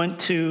scientist went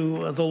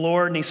to the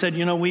Lord and he said,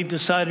 we've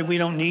decided we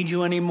don't need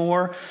you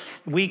anymore.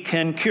 We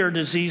can cure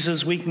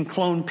diseases. We can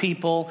clone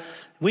people.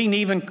 We can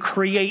even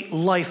create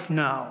life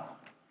now.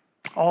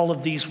 All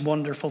of these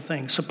wonderful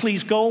things. So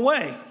please go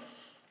away.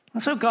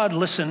 And so God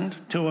listened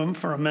to him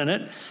for a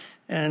minute.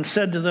 and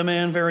said to the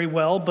man, very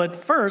well,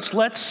 but first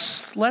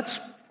let's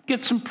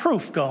get some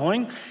proof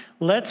going.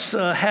 Let's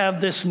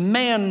have this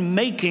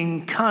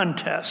man-making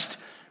contest,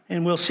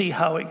 and we'll see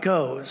how it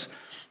goes.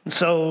 And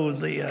so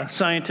the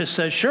scientist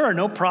says, sure,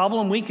 no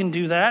problem, we can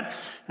do that.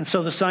 And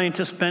so the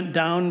scientist bent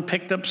down and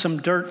picked up some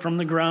dirt from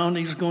the ground.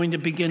 He's going to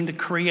begin to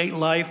create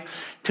life,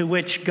 to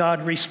which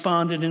God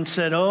responded and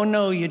said, oh,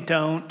 no, you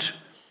don't.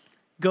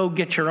 Go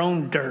get your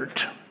own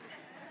dirt.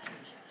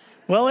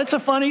 Well, it's a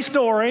funny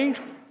story,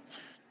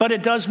 but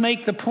it does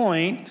make the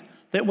point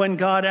that when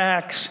God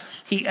acts,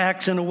 he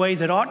acts in a way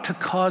that ought to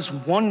cause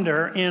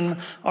wonder in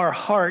our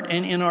heart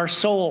and in our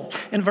soul.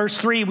 In verse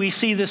 3, we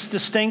see this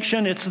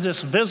distinction. It's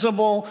this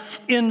visible,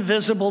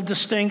 invisible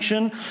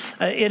distinction.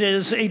 It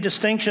is a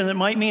distinction that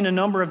might mean a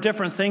number of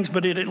different things,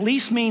 but it at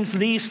least means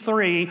these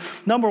three.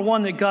 Number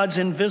one, that God's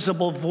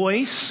invisible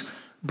voice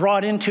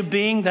brought into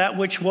being that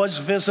which was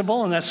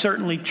visible, and that's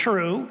certainly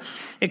true.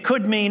 It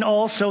could mean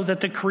also that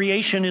the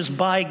creation is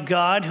by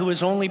God, who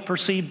is only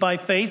perceived by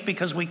faith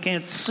because we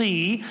can't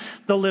see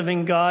the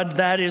living God.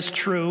 That is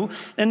true.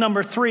 And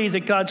number three,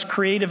 that God's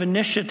creative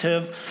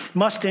initiative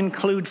must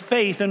include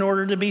faith in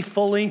order to be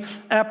fully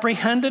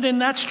apprehended,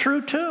 and that's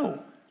true too.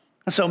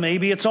 So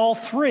maybe it's all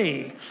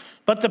three.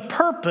 But the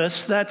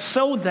purpose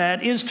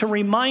is to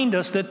remind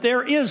us that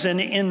there is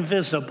an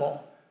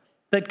invisible,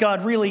 that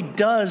God really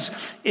does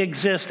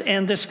exist,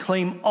 and this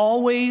claim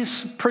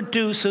always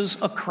produces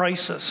a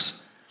crisis.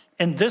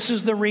 And this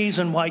is the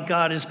reason why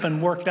God has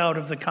been worked out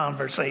of the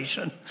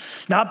conversation.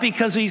 Not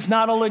because he's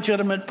not a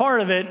legitimate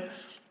part of it,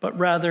 but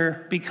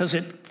rather because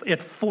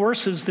it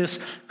forces this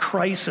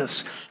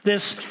crisis.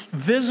 This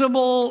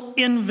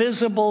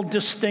visible-invisible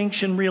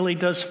distinction really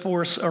does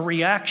force a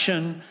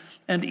reaction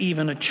and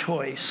even a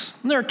choice.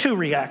 And there are two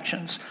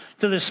reactions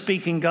to this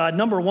speaking God.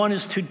 Number one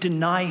is to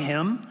deny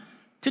him.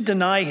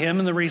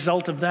 And the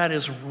result of that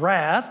is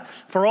wrath.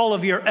 For all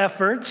of your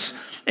efforts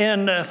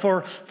and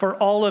for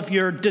all of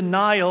your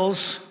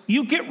denials,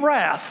 you get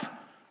wrath.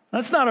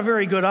 That's not a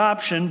very good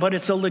option, but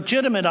it's a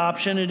legitimate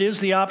option. It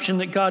is the option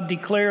that God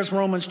declares,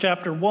 Romans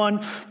chapter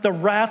 1. The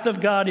wrath of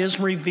God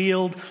is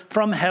revealed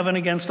from heaven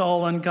against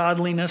all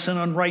ungodliness and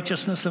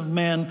unrighteousness of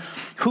men,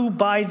 who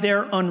by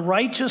their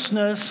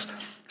unrighteousness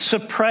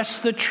suppress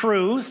the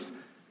truth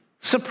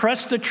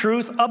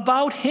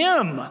about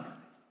him.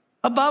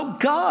 About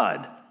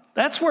God.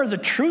 That's where the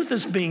truth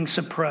is being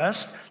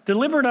suppressed.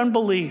 Deliberate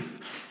unbelief.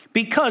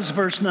 Because,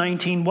 verse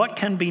 19, what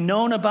can be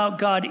known about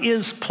God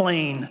is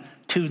plain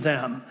to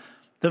them.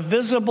 The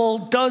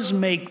visible does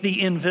make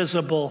the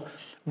invisible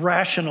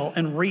rational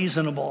and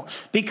reasonable,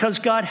 because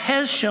God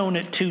has shown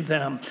it to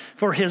them.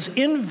 For his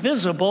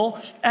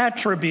invisible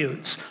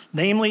attributes,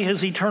 namely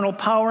his eternal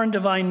power and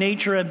divine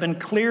nature, have been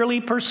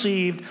clearly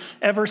perceived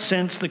ever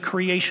since the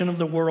creation of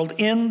the world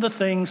in the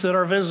things that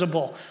are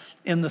visible,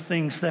 in the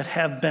things that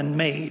have been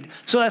made.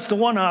 So that's the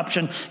one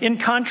option. In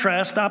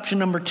contrast, option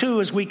number two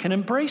is we can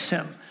embrace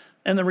him.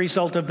 And the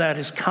result of that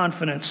is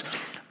confidence.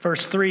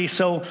 Verse 3,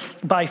 so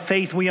by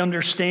faith we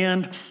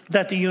understand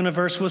that the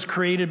universe was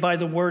created by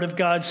the word of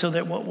God, so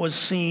that what was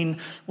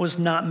seen was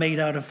not made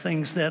out of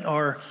things that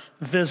are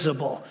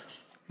visible.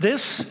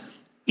 This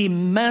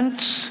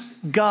immense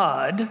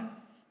God,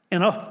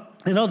 in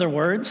other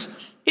words,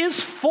 is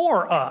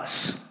for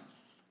us.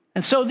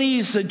 And so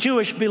these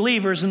Jewish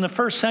believers in the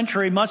first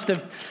century must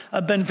have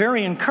been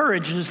very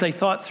encouraged as they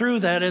thought through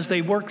that, as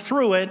they worked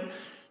through it,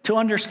 to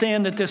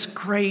understand that this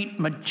great,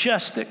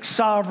 majestic,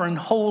 sovereign,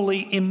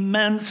 holy,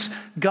 immense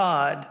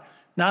God,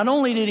 not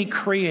only did he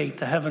create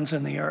the heavens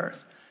and the earth,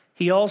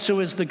 he also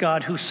is the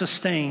God who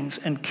sustains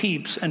and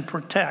keeps and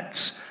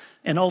protects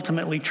and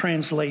ultimately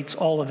translates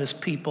all of his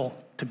people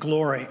to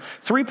glory.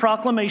 Three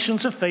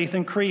proclamations of faith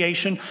in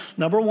creation.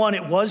 Number one,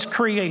 it was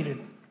created.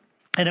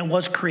 And it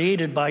was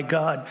created by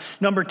God.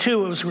 Number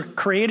two, it was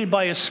created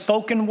by his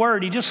spoken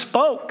word. He just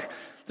spoke.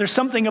 There's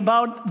something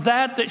about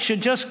that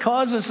should just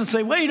cause us to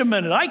say, wait a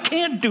minute, I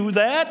can't do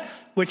that,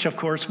 which of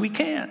course we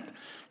can't.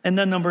 And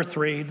then number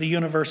three, the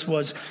universe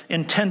was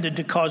intended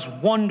to cause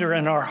wonder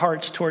in our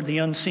hearts toward the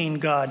unseen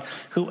God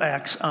who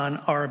acts on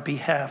our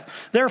behalf.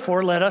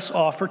 Therefore, let us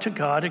offer to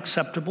God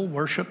acceptable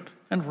worship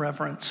and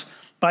reverence.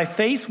 By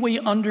faith we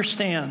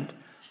understand,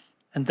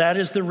 and that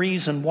is the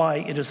reason why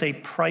it is a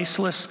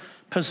priceless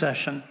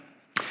possession.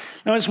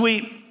 Now, as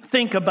we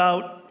think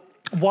about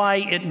why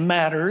it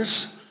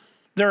matters,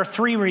 there are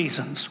three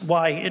reasons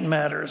why it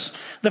matters.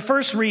 The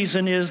first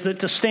reason is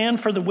that to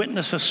stand for the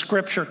witness of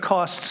Scripture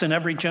costs in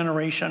every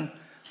generation.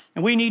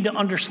 And we need to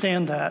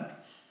understand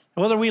that.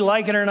 Whether we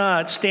like it or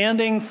not,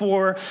 standing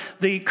for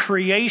the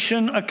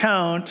creation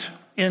account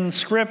in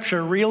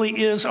Scripture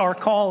really is our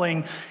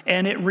calling,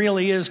 and it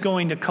really is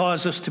going to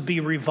cause us to be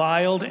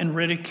reviled and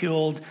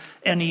ridiculed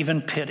and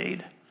even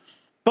pitied.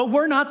 But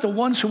we're not the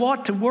ones who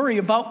ought to worry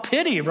about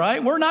pity,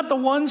 right? We're not the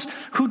ones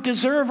who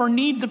deserve or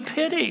need the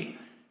pity.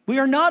 We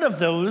are not of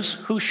those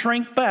who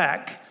shrink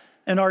back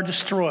and are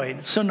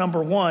destroyed. So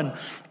number one,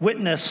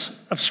 witness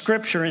of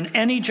Scripture in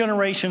any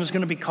generation is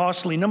going to be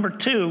costly. Number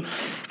two,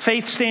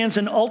 faith stands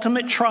in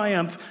ultimate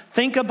triumph.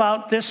 Think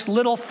about this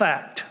little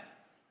fact.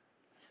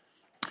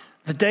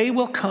 The day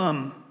will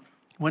come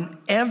when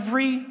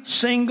every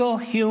single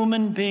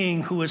human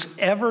being who has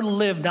ever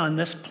lived on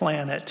this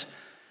planet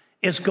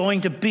is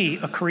going to be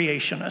a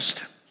creationist.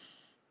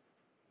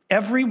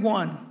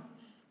 Everyone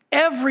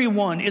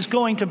is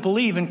going to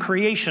believe in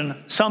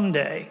creation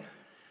someday.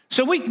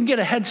 So we can get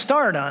a head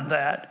start on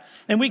that,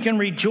 and we can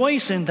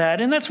rejoice in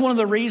that. And that's one of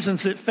the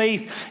reasons that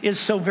faith is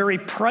so very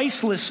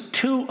priceless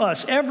to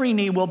us. Every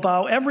knee will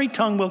bow, every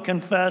tongue will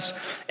confess,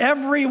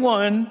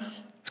 everyone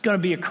is going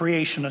to be a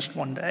creationist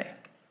one day.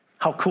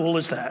 How cool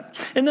is that?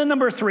 And then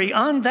number 3,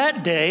 on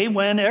that day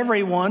when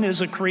everyone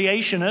is a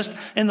creationist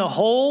and the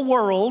whole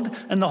world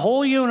and the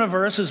whole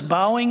universe is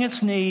bowing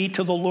its knee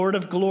to the Lord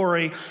of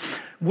glory,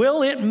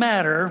 will it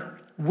matter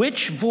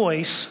which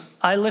voice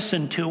I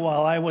listened to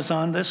while I was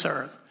on this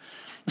earth?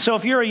 So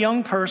if you're a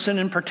young person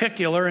in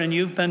particular and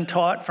you've been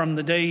taught from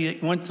the day you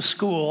went to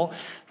school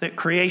that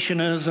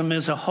creationism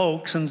is a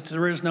hoax and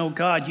there is no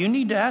God, you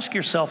need to ask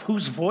yourself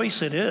whose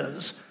voice it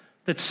is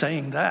that's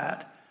saying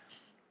that.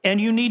 And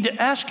you need to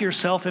ask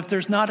yourself if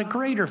there's not a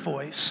greater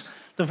voice,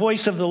 the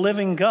voice of the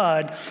living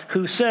God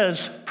who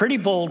says pretty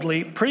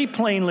boldly, pretty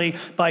plainly,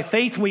 by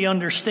faith we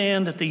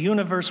understand that the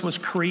universe was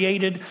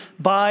created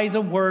by the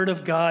word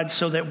of God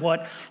so that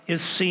what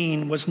is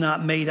seen was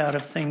not made out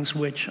of things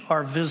which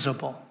are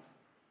visible.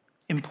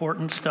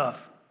 Important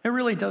stuff. It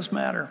really does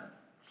matter.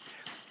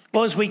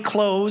 Well, as we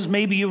close,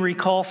 maybe you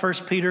recall 1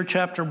 Peter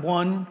chapter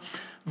 1,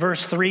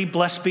 verse 3,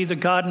 blessed be the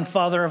God and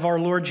Father of our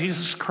Lord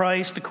Jesus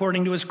Christ.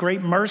 According to his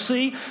great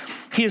mercy,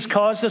 he has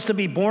caused us to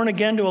be born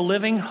again to a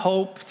living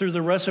hope through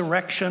the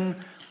resurrection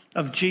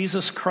of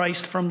Jesus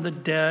Christ from the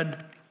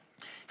dead.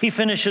 He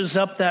finishes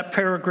up that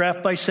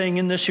paragraph by saying,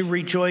 in this you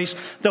rejoice,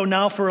 though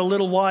now for a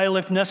little while,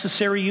 if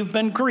necessary, you've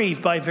been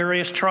grieved by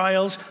various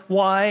trials.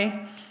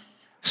 Why?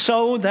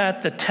 So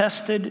that the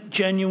tested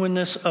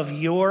genuineness of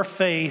your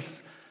faith,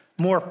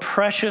 more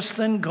precious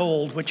than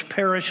gold, which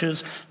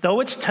perishes,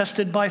 though it's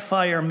tested by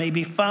fire, may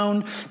be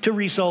found to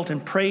result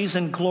in praise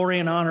and glory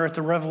and honor at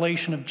the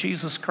revelation of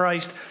Jesus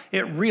Christ.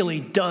 It really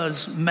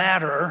does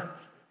matter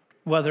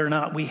whether or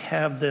not we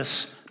have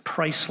this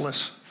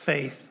priceless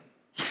faith.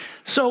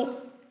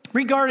 So,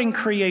 regarding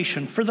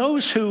creation, for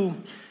those who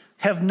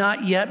have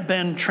not yet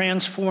been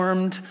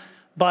transformed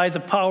by the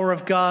power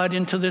of God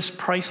into this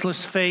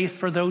priceless faith,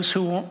 for those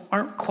who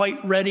aren't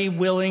quite ready,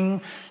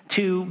 willing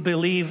to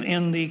believe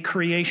in the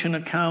creation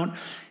account,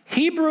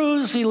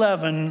 Hebrews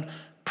 11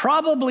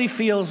 probably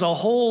feels a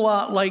whole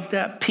lot like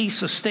that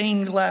piece of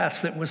stained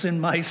glass that was in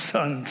my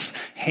son's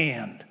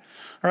hand.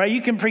 All right,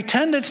 you can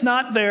pretend it's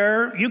not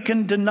there, you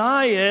can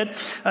deny it,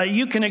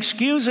 you can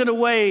excuse it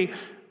away,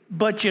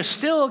 but you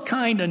still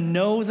kind of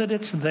know that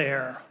it's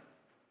there.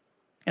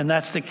 And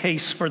that's the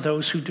case for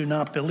those who do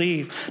not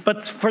believe.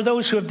 But for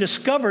those who have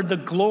discovered the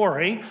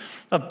glory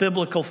of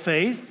biblical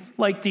faith,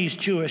 like these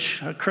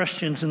Jewish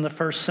Christians in the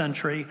first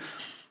century,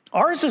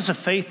 ours is a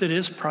faith that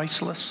is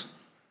priceless,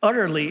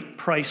 utterly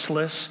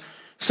priceless.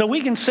 So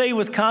we can say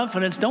with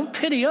confidence, don't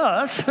pity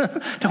us,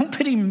 don't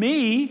pity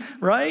me,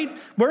 right?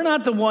 We're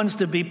not the ones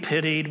to be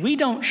pitied. We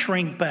don't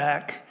shrink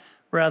back.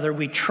 Rather,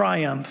 we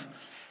triumph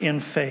in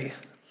faith.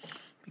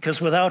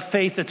 Because without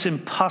faith, it's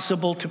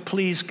impossible to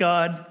please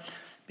God.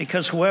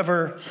 Because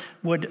whoever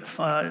would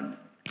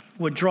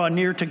draw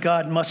near to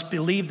God must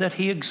believe that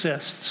he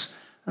exists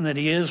and that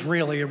he is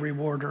really a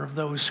rewarder of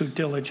those who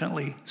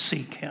diligently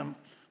seek him.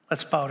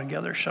 Let's bow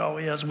together, shall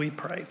we, as we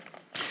pray.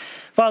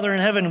 Father in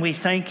heaven, we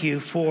thank you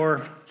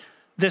for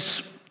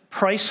this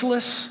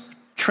priceless,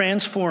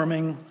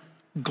 transforming,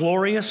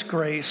 glorious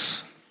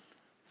grace.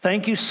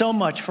 Thank you so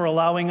much for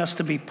allowing us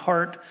to be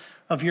part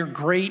of your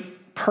great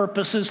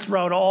purposes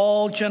throughout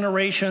all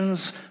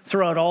generations,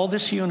 throughout all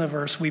this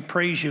universe. We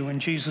praise you in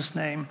Jesus'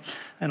 name.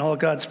 And all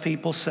God's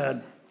people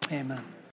said, amen.